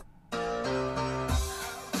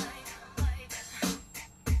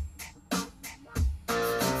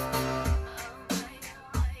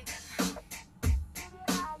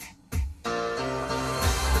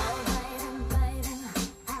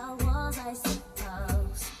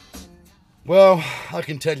Well, I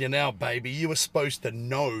can tell you now, baby, you were supposed to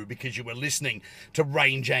know because you were listening to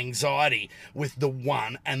Range Anxiety with the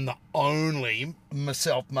one and the only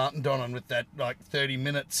myself, Martin Donnan, with that 30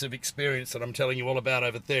 minutes of experience that I'm telling you all about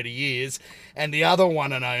over 30 years. And the other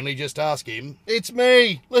one and only, just ask him. It's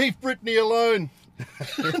me. Leave Brittany alone.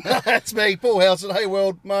 That's me, Paul Howson. Hey,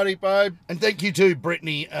 world, Marty, babe. And thank you to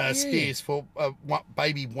Brittany Spears for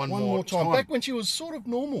baby one more time. Back when she was sort of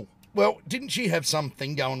normal. Well, didn't she have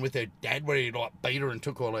something going with her dad where he beat her and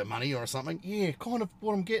took all her money or something? Yeah, kind of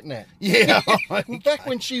what I'm getting at. Yeah. Well, back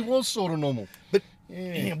when she was sort of normal. But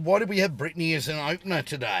why did we have Brittany as an opener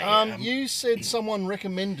today? You said someone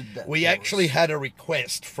recommended that. We actually had a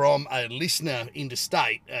request from a listener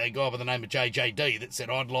interstate, a guy by the name of JJD, that said,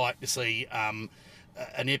 I'd like to see an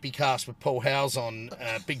epicast with Paul Howes on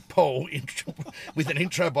Big Paul with an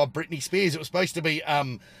intro by Britney Spears. It was supposed to be...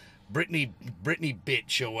 Britney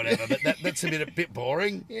bitch or whatever, but that's a bit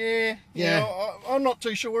boring. Yeah. I'm not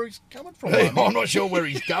too sure where he's coming from. I'm not sure where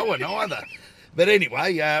he's going either. But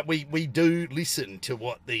anyway, we do listen to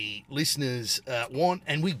what the listeners want,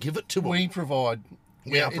 and we give it to them. We provide.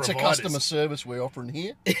 It's a customer service we're offering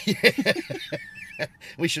here.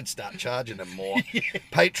 We should start charging them more.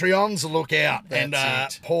 Patreons, look out.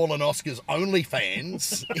 That's it. Paul and Oscar's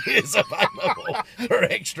OnlyFans is available for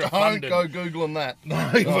extra funding. Don't go Googling that. No,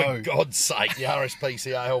 for God's sake, the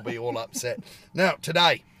RSPCA will be all upset. Now,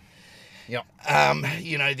 today,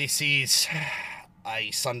 this is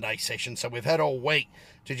a Sunday session, so we've had all week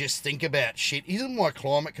to just think about shit. Isn't my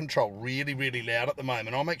climate control really, really loud at the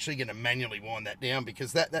moment? I'm actually going to manually wind that down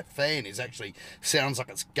because that fan is actually sounds like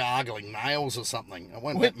it's gargling nails or something.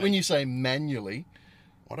 When you say manually,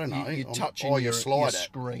 I don't know. You're touching your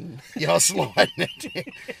screen. Yeah, I'll slide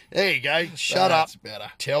it. There you go. Shut That's up.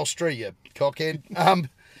 Better. Telstra, you cockhead.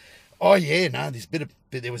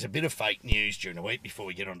 There was a bit of fake news during the week before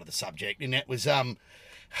we get onto the subject, and that was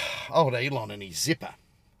old Elon and his zipper.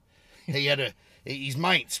 He had his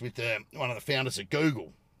mates with one of the founders of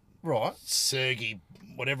Google. Right. Sergey,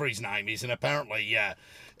 whatever his name is, and apparently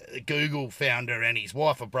the Google founder and his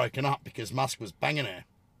wife are broken up because Musk was banging her.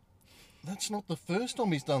 That's not the first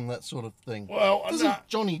time he's done that sort of thing. Well,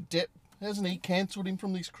 Johnny Depp, hasn't he cancelled him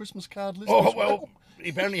from these Christmas card lists? Oh, well, he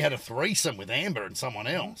apparently had a threesome with Amber and someone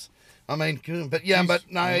else. I mean, but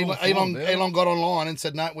no, Elon got online and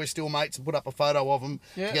said, no, we're still mates, and put up a photo of them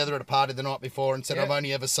together at a party the night before and said, I've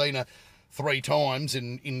only ever seen her 3 times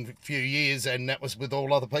in a few years, and that was with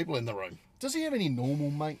all other people in the room. Does he have any normal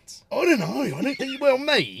mates? I don't know. I don't think, well,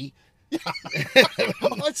 me.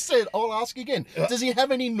 I said, I'll ask again. Does he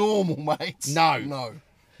have any normal mates? No.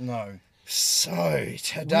 So,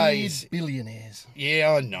 today's... Weird billionaires.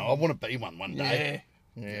 Yeah, I know. I want to be one day.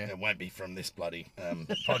 Yeah. It won't be from this bloody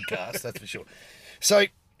podcast, that's for sure. So,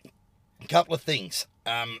 a couple of things.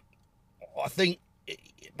 I think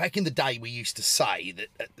back in the day we used to say that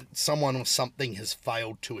someone or something has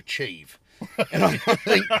failed to achieve. And I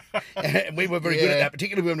think and we were very good at that,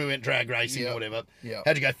 particularly when we went drag racing or whatever. Yeah.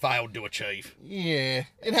 How'd you go failed to achieve? Yeah,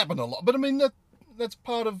 it happened a lot. But I mean, that's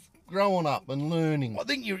part of growing up and learning. I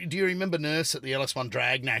think do you remember Nurse at the LS1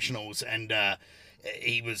 Drag Nationals, and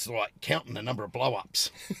he was counting the number of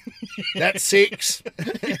blow-ups. That's 6.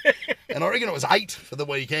 And I reckon it was 8 for the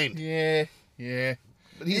weekend. Yeah.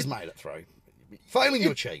 But he's made it through. Failing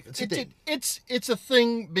to achieve. It's a thing. It's a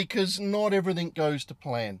thing because not everything goes to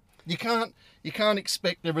plan. You can't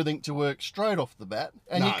expect everything to work straight off the bat,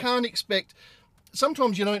 and you can't expect.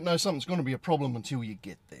 Sometimes you don't know something's going to be a problem until you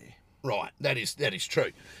get there. Right, that is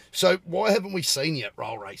true. So why haven't we seen you at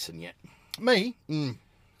roll racing yet? Me?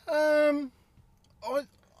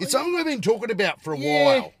 It's something we've been talking about for a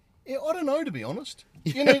while. Yeah, I don't know, to be honest.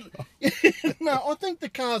 No, I think the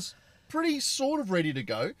car's pretty sort of ready to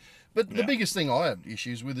go, but the biggest thing I have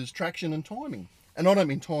issues with is traction and timing. And I don't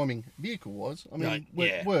mean timing vehicle-wise. I mean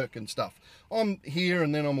work and stuff. I'm here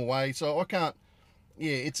and then I'm away, so I can't...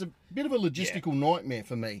 Yeah, it's a bit of a logistical nightmare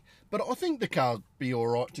for me. But I think the car'll be all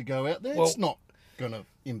right to go out there. Well, it's not going to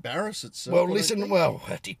embarrass itself. Well, listen,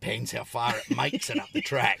 it depends how far it makes it up the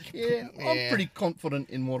track. I'm pretty confident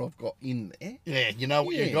in what I've got in there. Yeah, you know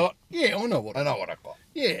what you got? Yeah, I know what I've got.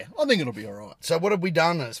 Yeah, I think it'll be all right. So what have we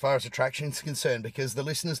done as far as attraction's concerned? Because the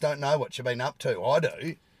listeners don't know what you've been up to. I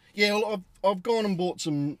do. Yeah, well, I've gone and bought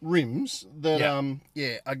some rims that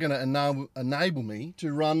are going to enable me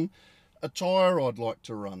to run a tyre I'd like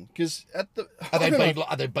to run. Because are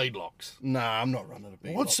they bead locks? Nah, I'm not running a bead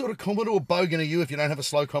lock. What sort of Commodore bogan are you if you don't have a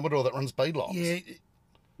slow Commodore that runs bead locks? Yeah,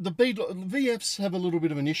 the VFs have a little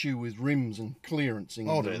bit of an issue with rims and clearancing.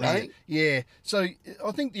 Oh, do they? Yeah, so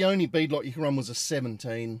I think the only bead lock you can run was a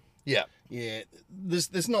 17. Yeah. Yeah,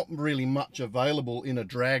 there's not really much available in a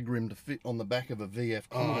drag rim to fit on the back of a VF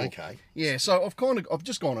Oh, Commodore. okay. Yeah, so I've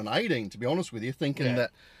just gone an 18 to be honest with you, thinking Yeah.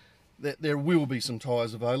 that there will be some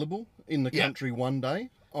tyres available in the Yeah. country one day.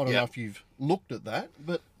 I don't Yeah. know if you've looked at that,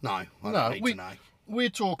 but No, I don't no, need to know. we're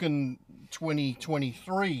talking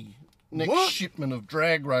 2023 next What? shipment of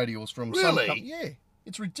drag radials from some Really? company. Yeah,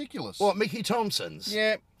 it's ridiculous. What, Mickey Thompson's?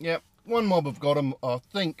 Yeah, yeah. One mob have got them, I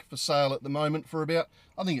think, for sale at the moment for about,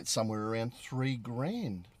 I think it's somewhere around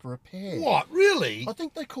 $3,000 for a pair. What, really? I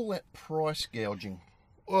think they call that price gouging.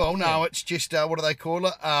 Well, no, it's just, what do they call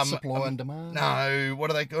it? Supply and demand. No, what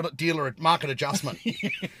do they call it? Market adjustment.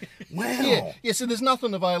 Wow. Yeah, so there's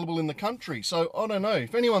nothing available in the country. So I don't know.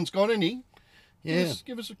 If anyone's got any, Yeah.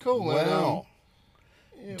 give us a call. Wow.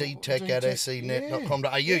 Yeah, dtech at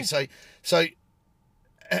senet.com.au. yeah. So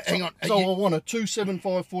hang on. So I want a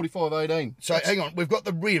 275 45 18. So hang on, we've got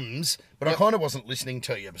the rims, but I Yep. kind of wasn't listening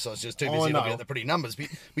to you because I was just too I busy know. looking at the pretty numbers. But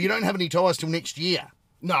you don't have any tyres till next year.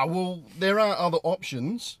 No, well, there are other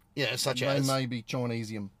options. Yeah, such They as. may be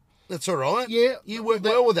Chinesium. That's all right. Yeah, You work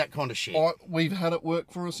well with that kind of shit. We've had it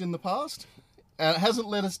work for us in the past, and it hasn't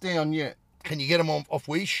let us down yet. Can you get them off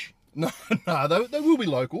Wish? No, they will be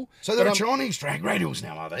local. So there but, are Chinese drag radials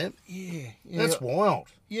now, are there? Yeah, That's wild.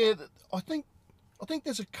 yeah. I think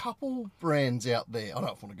there's a couple brands out there. I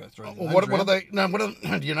don't want to go through. the Well, names what are around. they?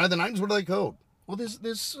 No, do you know the names? What are they called? Well,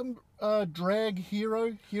 there's some drag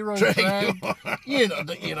hero Drag- drag. you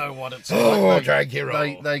know what it's Oh, like. Drag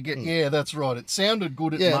Hero. They get that's right. It sounded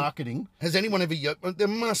good at Yeah. marketing. Has anyone ever? There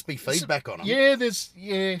must be feedback on them.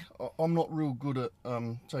 Yeah, I'm not real good at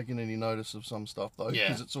taking any notice of some stuff though, Yeah.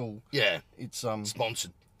 because it's all Yeah. it's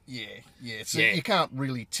Sponsored. yeah. So Yeah. you can't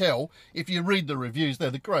really tell if you read the reviews. They're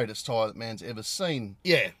the greatest tyre that man's ever seen.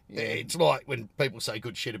 Yeah. Yeah. It's like when people say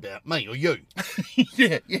good shit about me or you.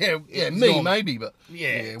 yeah. It's Me not- maybe, but Yeah,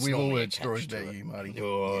 it's we've all normally heard stories attached to about it. you, Marty.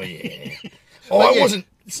 Oh yeah. But I yeah, wasn't.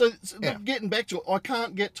 So Yeah. getting back to it, I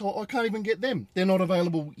can't even get them. They're not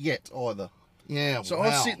available yet either. Yeah. So wow. I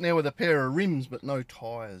was sitting there with a pair of rims but no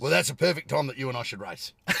tyres. Well, that's a perfect time that you and I should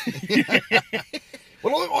race.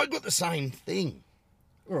 Well, I got the same thing.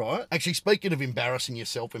 all right. Actually, speaking of embarrassing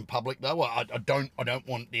yourself in public, though, I don't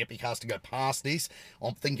want the Epicast to go past this.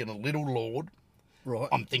 I'm thinking of Little Lord. Right.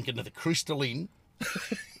 I'm thinking of the Crystal Inn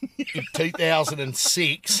in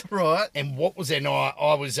 2006. Right. And what was there? No,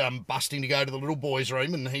 I was busting to go to the little boy's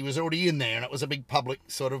room, and he was already in there, and it was a big public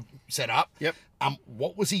sort of setup. Yep.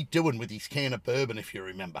 What was he doing with his can of bourbon, if you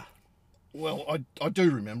remember? Well, I do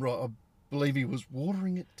remember. I believe he was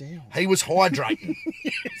watering it down. He was hydrating.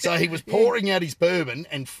 So he was pouring out his bourbon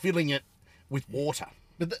and filling it with water.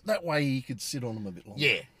 But that way he could sit on them a bit longer.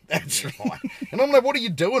 Yeah, that's right. And I'm like, what are you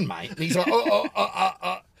doing, mate? And he's like,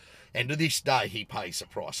 And to this day, he pays the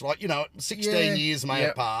price. Like, 16 Yeah, years may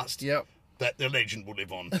have passed. Yep. That the legend will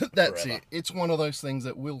live on. That's forever. it. It's one of those things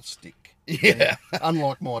that will stick. Yeah.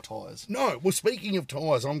 Unlike my tyres. No, well, speaking of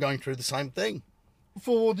tyres, I'm going through the same thing.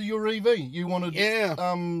 For your EV, you wanted Yeah.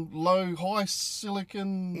 high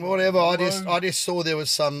silicon. Whatever. I low- just saw there was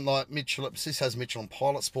some like Michelin. This has Michelin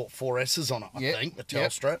Pilot Sport 4S's on it. I Yep, think the yep.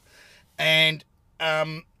 Telstra, and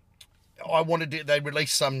I wanted to. They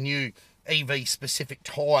released some new EV specific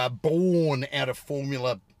tyre born out of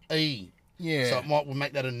Formula E. Yeah. So it might will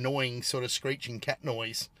make that annoying sort of screeching cat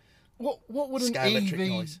noise. What would an Scale electric EV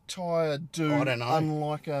noise. tyre do? I don't know.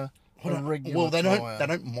 Unlike a regular Well, they tyre?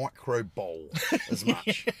 don't micro bowl as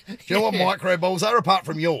much. Do you know what micro bowls are apart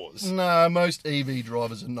from yours? No, most EV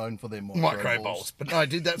drivers are known for their Micro bowls. But no,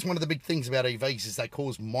 dude, that's one of the big things about EVs is they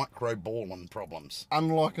cause micro balling problems.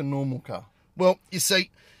 Unlike a normal car. Well, you see,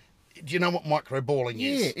 do you know what micro balling Yeah,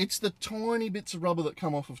 is? it's the tiny bits of rubber that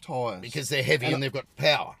come off of tyres. Because they're heavy and they've got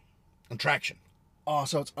power and traction. Oh,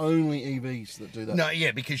 so it's only EVs that do that. No,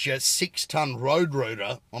 yeah, because your 6-ton road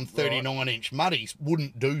rooter on 39-inch muddies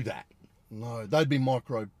wouldn't do that. No, they'd be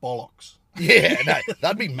micro bollocks. Yeah, no,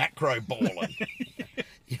 that'd be macro balling.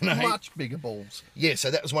 Much bigger balls. Yeah,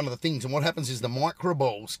 so that was one of the things. And what happens is the micro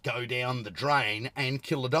balls go down the drain and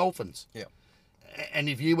kill the dolphins. Yeah. And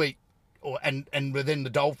if you eat, then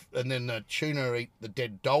the tuna eat the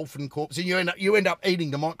dead dolphin corpse, and you end up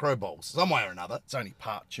eating the micro balls some way or another. It's only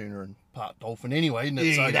part tuna and part dolphin anyway, isn't it?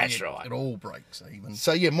 Yeah, So that's right. It all breaks even.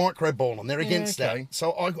 So yeah, micro balling, they're against okay. that.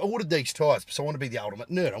 So I ordered these tyres, so I want to be the ultimate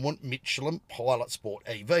nerd. I want Michelin Pilot Sport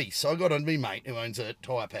EV. So I got on me mate who owns a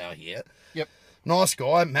Tyre Power here. Yep. Nice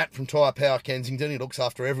guy, Matt from Tyre Power Kensington. He looks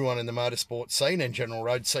after everyone in the motorsport scene and general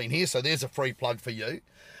road scene here. So there's a free plug for you.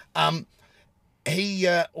 He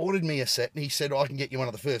ordered me a set and he said, I can get you one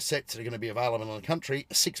of the first sets that are going to be available in the country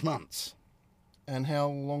 6 months. And how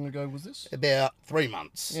long ago was this? About 3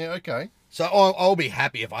 months. Yeah, okay. So I'll be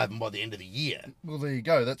happy if I have them by the end of the year. Well, there you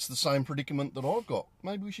go. That's the same predicament that I've got.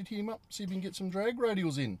 Maybe we should hit him up, see if we can get some drag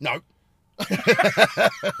radials in. No.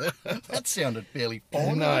 That sounded fairly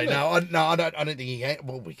fine. No, didn't it? I don't think he can.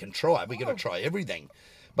 Well, we can try. We're going to try everything.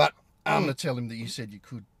 But, I'm going to tell him that you said you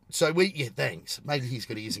could. so thanks. Maybe he's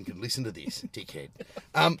got ears and can listen to this, dickhead.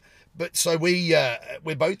 But so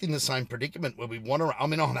we're both in the same predicament where we want to. I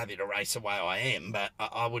mean, I'm happy to race the way I am, but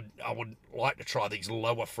I would like to try these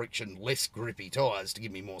lower friction, less grippy tyres to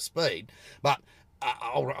give me more speed. But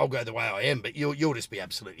I'll go the way I am. But you'll just be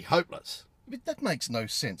absolutely hopeless. But that makes no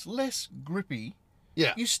sense. Less grippy.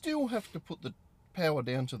 Yeah. You still have to put the power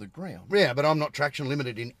down to the ground. Yeah, but I'm not traction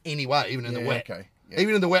limited in any way, even in the wet. Okay. Yeah.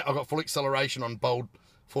 Even in the wet, I've got full acceleration on bold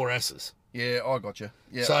 4S's. Yeah, I got you.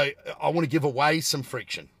 Yeah. So I want to give away some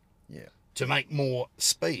friction yeah. to make more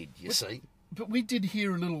speed, you see. But we did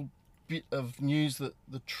hear a little bit of news that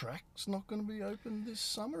the track's not going to be open this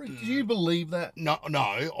summer. Do you believe that? No,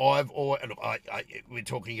 we're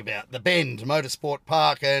talking about the Bend Motorsport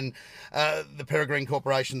Park and the Peregrine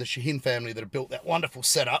Corporation, the Shaheen family that have built that wonderful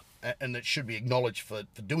setup and that should be acknowledged for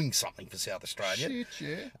doing something for South Australia.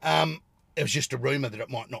 Shit, yeah. It was just a rumour that it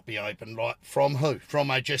might not be open. Like from who? From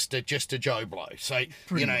just a Joe Blow. So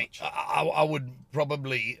Pretty you know, much. I would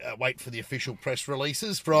probably wait for the official press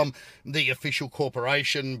releases from the official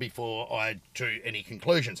corporation before I drew any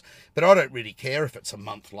conclusions. But I don't really care if it's a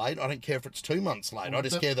month late. I don't care if it's 2 months late. I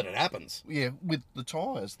just care that it happens. Yeah, with the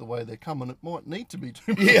tyres the way they're coming, it might need to be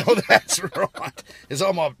 2 months. Yeah, well, that's right. Because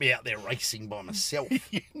I might be out there racing by myself.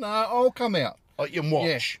 No, I'll come out. Oh, you can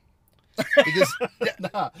watch. Because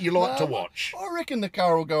you like to watch. I reckon the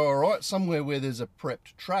car will go all right somewhere where there's a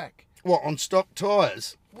prepped track. What, on stock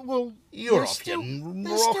tyres? Well, You're they're off still- your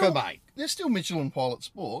they're rocker, still- mate. They're still Michelin Pilot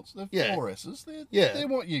Sports. They're Yeah. 4S's. Yeah. They're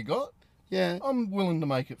what you got. Yeah. I'm willing to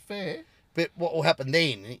make it fair. But what will happen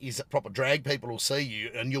then is that proper drag people will see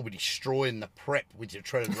you and you'll be destroying the prep with your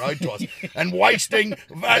treaded road tyres and wasting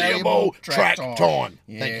valuable track time. Thank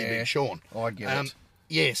you, Yeah. Big Sean. I get it.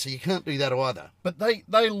 Yeah, so you can't do that either. But they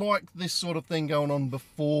like this sort of thing going on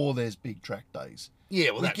before there's big track days.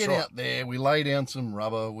 Yeah, well, We that's get right. out there, we lay down some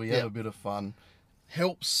rubber, we have Yeah. a bit of fun.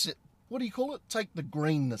 Helps it, what do you call it? Take the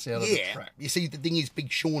greenness out of the Yeah, track. you see, the thing is,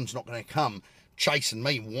 Big Sean's not going to come chasing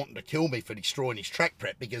me, wanting to kill me for destroying his track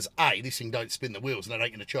prep because A, this thing don't spin the wheels and it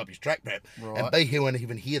ain't going to chew up his track prep, Right. and B, he won't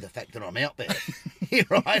even hear the fact that I'm out there.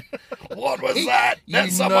 Right? What was He- that? you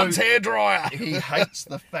That's someone's know- hairdryer. He hates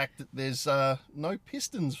the fact that there's no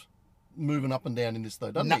pistons moving up and down in this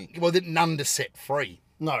though, doesn't he? Well, none to set free.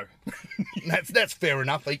 No. That's fair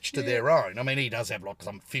enough, each to their own. I mean, he does have like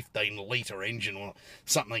some 15-litre engine or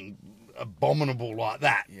something abominable like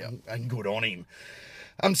that, and good on him.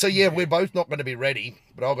 So yeah, we're both not going to be ready,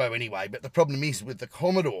 but I'll go anyway. But the problem is with the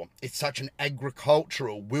Commodore, it's such an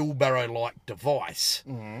agricultural wheelbarrow-like device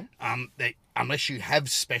that unless you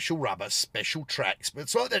have special rubber, special tracks, but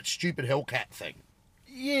it's like that stupid Hellcat thing.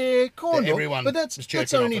 Yeah, kind of. everyone But was that's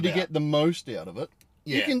jerking only off to about. get the most out of it.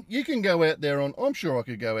 Yeah. You can go out there on. I'm sure I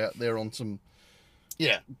could go out there on some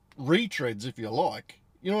Yeah. retreads if you like.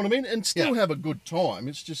 You know what I mean? And still have a good time.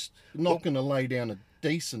 It's just not going to lay down a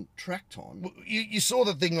decent track time. Well, you saw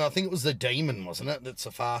the thing, I think it was the Demon, wasn't it? That's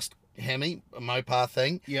a fast Hemi, a Mopar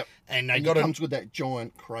thing. Yep. And they And got it a, comes with that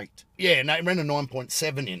giant crate. yeah, and they ran a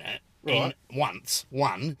 9.7 in it Right.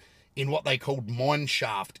 one in what they called mine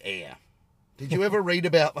shaft air. Did you ever read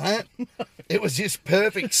about that? It was this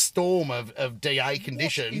perfect storm of DA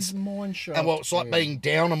conditions. Is mine shaft And well, it's like air being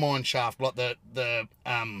down a mine shaft, like the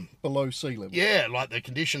below sea level. yeah, like the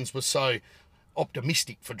conditions were so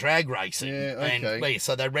optimistic for drag racing. Yeah, And okay. yeah,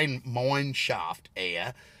 so they ran mine shaft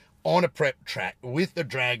air on a prep track with the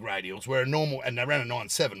drag radials, where a normal, and they ran a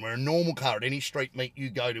 9.7, where a normal car at any street meet you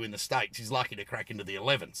go to in the States is lucky to crack into the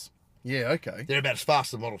 11s. Yeah, okay. They're about as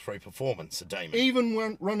fast as Model 3 Performance, a Demon. Even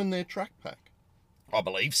when running their track pack. I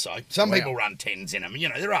believe so. Some Wow. people run 10s in them. You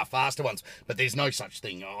know, there are faster ones, but there's no such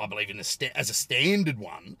thing, I believe, in as a standard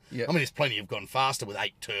one. Yeah. I mean, there's plenty have gone faster with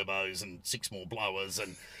 8 turbos and 6 more blowers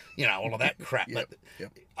and, you know, all of that crap. Yep, But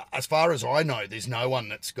yep. as far as I know, there's no one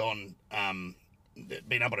that's gone,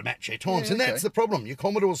 been able to match their times. Yeah, And that's okay. the problem. Your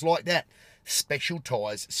Commodore's like that. Special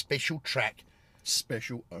tyres, special track,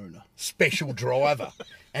 Special owner. special driver.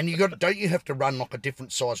 And don't you have to run like a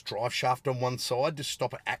different size drive shaft on one side to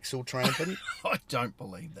stop an axle tramping? I don't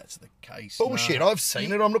believe that's the case. Bullshit, no. I've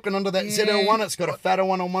seen it. I'm looking under that Yeah. ZL1. It's got a fatter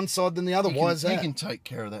one on one side than the other. You Why can- is that? You can take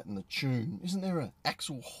care of that in the tune. Isn't there an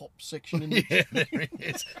axle hop section in the Yeah, there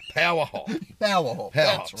is. Power hop. power hop?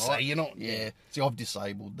 Power That's hop. So right. you're not. Yeah. See, I've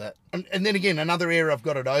disabled that. And then again, another area I've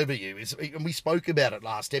got it over you is, and we spoke about it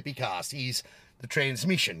last Epicast, is the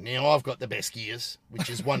transmission. Now, I've got the best gears, which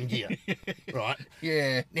is one gear, right?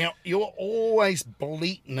 Yeah. Now, you're always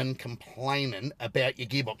bleating and complaining about your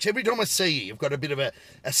gearbox. Every time I see you, you've got a bit of a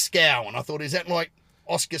scowl, and I thought, is that like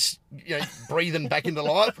Oscar, breathing back into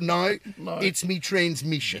life? No, it's me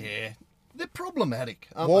transmission. Yeah. They're problematic,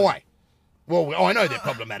 aren't Why? Well, I know they're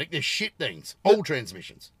problematic. They're shit things. All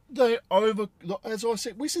transmissions. they? As I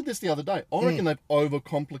said, we said this the other day. I reckon they've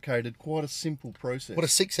overcomplicated quite a simple process. What a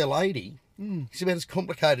 6L80. It's about as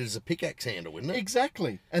complicated as a pickaxe handle, isn't it?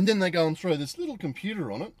 Exactly. And then they go and throw this little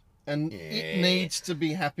computer on it, and it needs to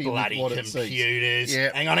be happy Bloody with what it sees. computers. Yeah.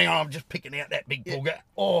 Hang on, I'm just picking out that big booger.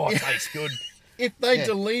 Oh, it tastes good. If they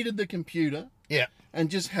deleted the computer Yeah. and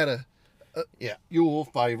just had Yeah. your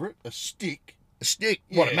favourite, a stick, A stick.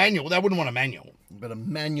 What, a Yeah. manual? They wouldn't want a manual. but a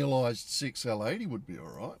manualised 6L80 would be all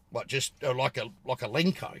right. Like just like a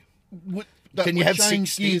Lenko. That Can you would have change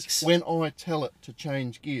 6 gears sticks? when I tell it to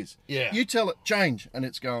change gears? Yeah. You tell it change, and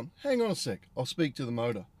it's going, hang on a sec, I'll speak to the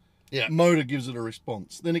motor. Yeah. Motor gives it a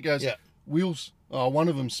response. Then it goes, Yeah. wheels, one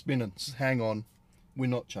of them's spinning. Hang on, we're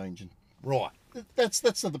not changing. Right. That's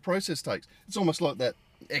how the process takes. It's almost like that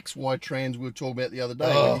XY trans we were talking about the other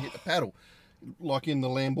day Oh. when you hit the paddle, like in the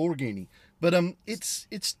Lamborghini. But it's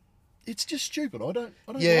just stupid. I don't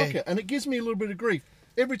Yeah. like it, and it gives me a little bit of grief.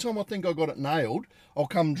 Every time I think I got it nailed, I'll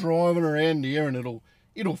come driving around here and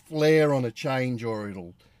it'll flare on a change, or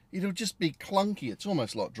it'll just be clunky. It's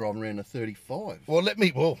almost like driving around a 35. Well, let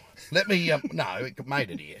me, no, it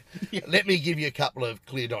made it here. Let me give you a couple of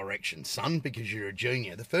clear directions, son, because you're a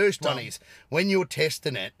junior. The first one is when you're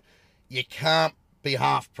testing it, you can't be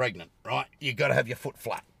half pregnant, right? You've got to have your foot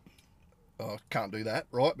flat. I can't do that,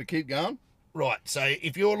 right? But keep going. Right, so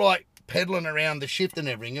if you're like pedaling around the shift and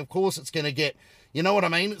everything, of course it's going to get, you know what I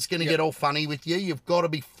mean? It's going to get all funny with you. You've got to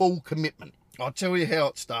be full commitment. I'll tell you how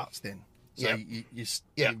it starts then. So Yep.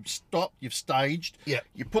 you've stopped, you've staged, Yep.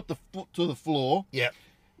 you put the foot to the floor, Yeah.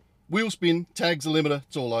 wheel spin, tags the limiter,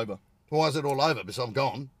 it's all over. Why is it all over? Because I'm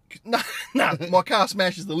gone. No, my car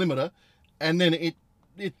smashes the limiter, and then it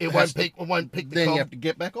It won't pick the Then cob. you have to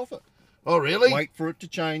get back off it. Oh, really? Wait for it to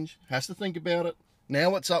change. Has to think about it.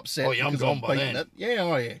 Now it's upset. Oh, yeah, I'm because gone I've by beaten then. it. Yeah,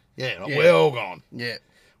 oh yeah. Yeah, Yeah. well gone. Yeah,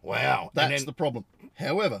 Wow. that's And then the problem.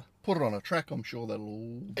 However, put it on a track, I'm sure that'll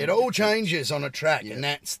all... it all changes on a track, Yeah. and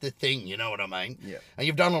that's the thing, you know what I mean? Yeah. And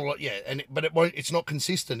you've done a lot, but it won't. It's not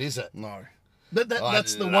consistent, is it? No.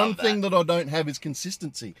 That's the love one thing that I don't have is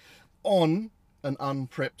consistency on an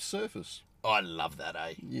unprepped surface. I love that,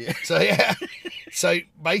 eh? Yeah. So yeah, so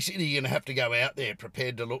basically you're gonna have to go out there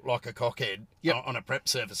prepared to look like a cockhead Yep. on a prep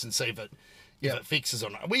surface and see if it Yep. fixes or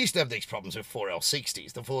not. We used to have these problems with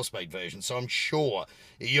 4L60s, the 4-speed version. So I'm sure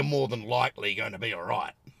you're more than likely going to be all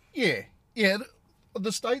right. Yeah.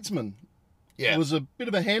 The Statesman Yeah. was a bit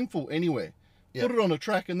of a handful anyway. Yeah. Put it on a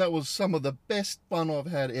track, and that was some of the best fun I've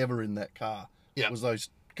had ever in that car. Yeah. Was those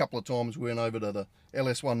couple of times we went over to the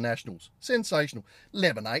LS1 Nationals. Sensational.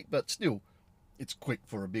 11.8, but still, it's quick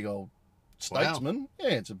for a big old Statesman. Yeah,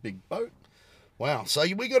 it's a big boat. Wow. So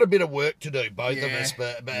we got a bit of work to do, both of Yeah. us,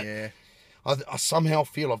 but Yeah. I somehow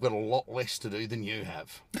feel I've got a lot less to do than you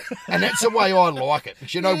have. And that's the way I like it.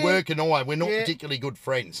 Because, Yeah. work and we're not Yeah. particularly good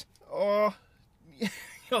friends. Oh,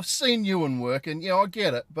 I've seen you and work, and yeah, I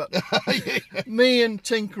get it. But me and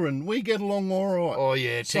Tinkering, we get along all right. Oh,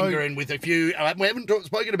 yeah, So- tinkering with a few... we haven't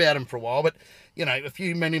spoken about him for a while, but, a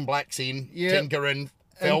few Men in Blacks in, Yeah. tinkering,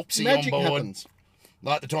 And Phelpsy magic on board. happens.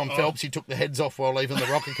 Like the time Phelpsy took the heads off while leaving the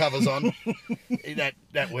rocker covers on.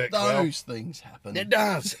 that worked well. Those things happen. It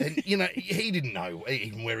does. And, he didn't know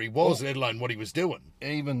even where he was, let alone what he was doing.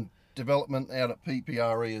 Even development out at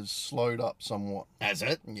PPRE has slowed up somewhat. Has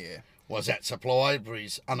it? Yeah. Was that supply for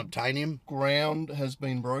his unobtainium? Ground has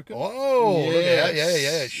been broken. Oh, look out. Yeah,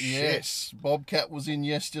 Yes, shit. yes. Bobcat was in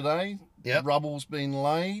yesterday. Yep. Rubble's been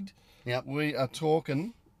laid. Yep. We are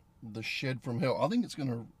talking the shed from hell. I think it's going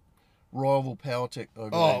to rival PowerTech over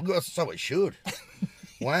Oh, there. God, so it should.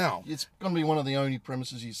 Wow. It's going to be one of the only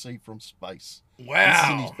premises you see from space. This is in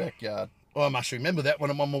Wow. his backyard. Oh, I must remember that when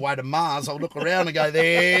I'm on my way to Mars. I'll look around and go,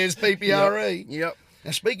 there's PPRE. Yep.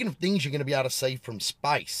 Now, speaking of things you're going to be able to see from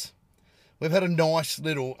space, we've had a nice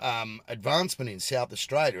little advancement in South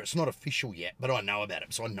Australia. It's not official yet, but I know about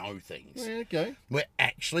it, so I know things. Yeah, okay. We're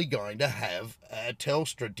actually going to have a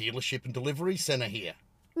Telstra dealership and delivery centre here.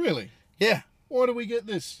 Really? Yeah. Why do we get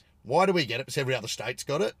this? Why do we get it? Because every other state's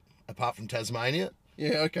got it, apart from Tasmania.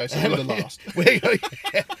 Yeah, okay, so we're the last.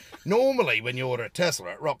 Normally, when you order a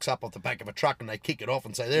Tesla, it rocks up off the back of a truck and they kick it off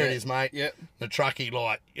and say, there it is, mate. Yep. The truckie,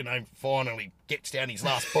 finally gets down his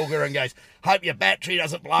last booger and goes, hope your battery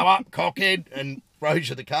doesn't blow up, cockhead, and throws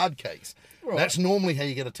you the card keys. Right. That's normally how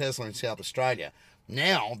you get a Tesla in South Australia.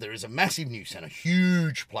 Now there is a massive new centre,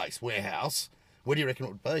 huge place, warehouse. Where do you reckon it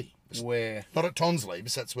would be? Where? Not at Tonsley,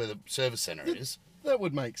 because that's where the service centre is. That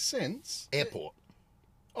would make sense. Airport.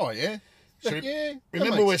 Oh, yeah. So Yeah.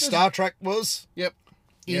 remember where Star Trek was? Yep.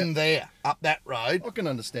 In there, up that road. I can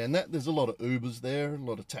understand that. There's a lot of Ubers there, a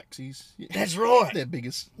lot of taxis. Yeah, That's right. they're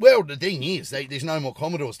biggest. Well, the thing is, there's no more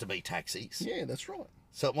Commodores to be taxis. Yeah, that's right.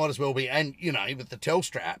 So it might as well be. And, you know, with the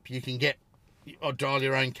Telstra app, you can get or dial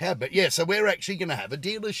your own cab. But yeah, so we're actually going to have a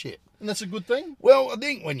dealership. And that's a good thing. Well, I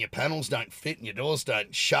think when your panels don't fit and your doors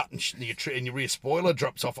don't shut and your rear spoiler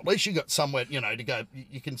drops off, at least you got somewhere, you know, to go.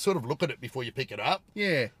 You can sort of look at it before you pick it up.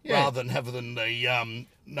 Yeah. Rather than having the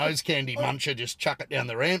nose candy muncher just chuck it down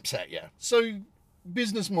the ramps at you. So,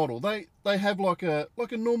 business model, they have like a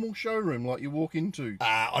normal showroom like you walk into.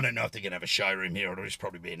 I don't know if they're going to have a showroom here. It'll just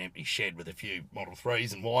probably be an empty shed with a few Model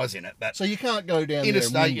 3s and Ys in it. But So you can't go down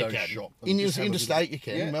interstate there and you window can. shop. and just have a Interstate little- you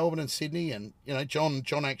can. Yeah. Melbourne and Sydney, and you know John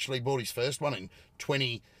actually bought his first one in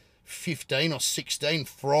 2015 or 16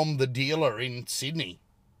 from the dealer in Sydney.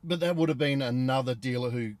 But that would have been another dealer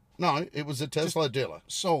who No, it was a Tesla dealer.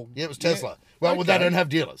 sold. Yeah, it was Tesla. Well, they Okay. don't have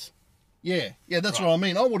dealers. Yeah, that's Right. what I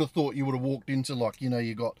mean. I would have thought you would have walked into, like, you know,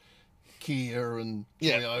 you got Kia and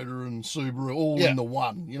Yeah. Toyota and Subaru all Yeah. in the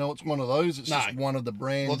one. You know, it's one of those. It's No. just one of the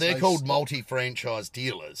brands. Well, they're They called s- multi-franchise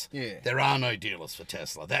dealers. Yeah. There are no dealers for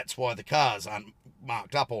Tesla. That's why the cars aren't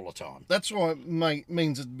marked up all the time. That's why it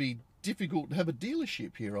means it'd be difficult to have a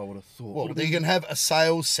dealership here, I would have thought. Well, Would have you been- can have a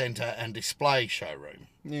sales centre and display showroom.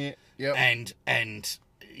 Yeah, yeah. and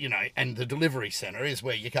you know, and the delivery centre is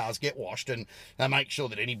where your cars get washed, and they make sure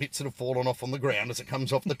that any bits that have fallen off on the ground as it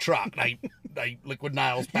comes off the truck, they liquid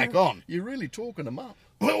nails back on. You're really talking them up.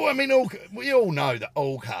 Well, I mean, we all know that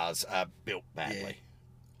all cars are built badly.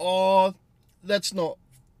 Oh, that's not...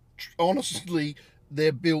 Honestly,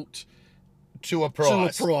 they're built To a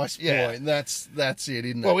price. to a price Yeah. point. That's it,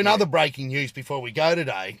 isn't it? Well, in Yeah. other breaking news before we go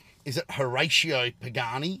today, is it Horatio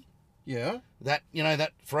Pagani? Yeah. That, you know,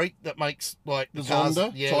 that freak that makes like The cars,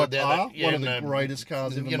 Zonda yeah, Type they're- R, yeah, one of the and, greatest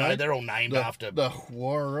cars ever You know, made. they're all named after. The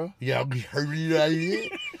Huara. Yeah,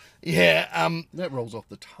 yeah. That rolls off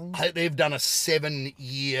the tongue. They've done a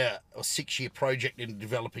 7-year or 6-year project in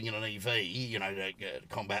developing an EV, you know, to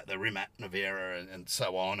combat the Rimac Navara and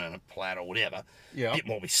so on, and a Plaid or whatever. Yeah. A bit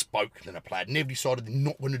more bespoke than a Plaid. And they've decided they're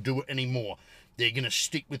not going to do it anymore. They're going to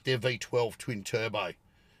stick with their V12 twin turbo,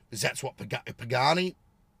 because that's what Pagani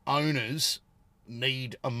owners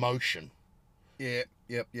need. Emotion. Yeah,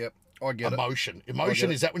 yep. I get it. Emotion. I Emotion,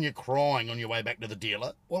 get it. is that when you're crying on your way back to the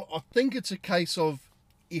dealer? Well, I think it's a case of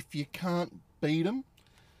if you can't beat them,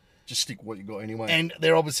 just stick what you got anyway. And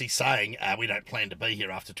they're obviously saying, we don't plan to be here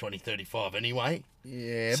after 2035 anyway.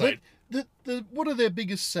 yeah, So- but what are their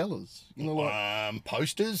biggest sellers? You know, like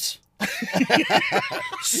Posters,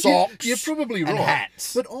 socks, you're probably and right.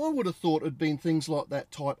 hats. But I would have thought it'd been things like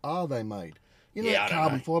that Type R they made. You know, Yeah, I that don't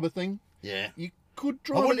carbon know. fibre thing. Yeah, You could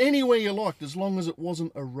drive it wouldn't- anywhere you liked as long as it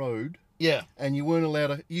wasn't a road. yeah. And you weren't allowed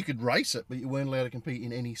to. You could race it, but you weren't allowed to compete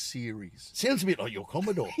in any series. Sounds a bit like your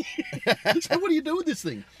Commodore. So what do you do with this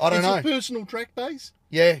thing? I don't it's know. a personal track base.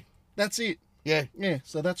 Yeah, That's it. yeah, Yeah.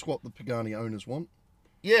 So that's what the Pagani owners want.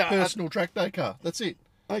 yeah. Personal track day car. That's it.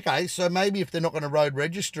 Okay, so maybe if they're not going to road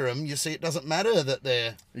register them, you see, it doesn't matter that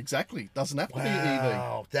they're. Exactly. Doesn't have to be EV.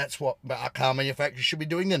 Wow, that's what our car manufacturers should be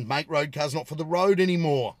doing then. Make road cars not for the road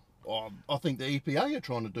anymore. Oh, I think the EPA are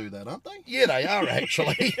trying to do that, aren't they? Yeah, they are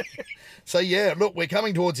actually. So yeah, look, we're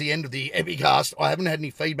coming towards the end of the Epicast. I haven't had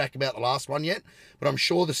any feedback about the last one yet, but I'm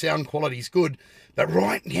sure the sound quality's good. But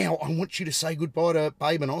right now, I want you to say goodbye to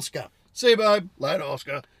Babe and Oscar. See you, babe. Later,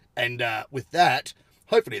 Oscar. And with that,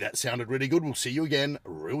 hopefully that sounded really good. We'll see you again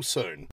real soon.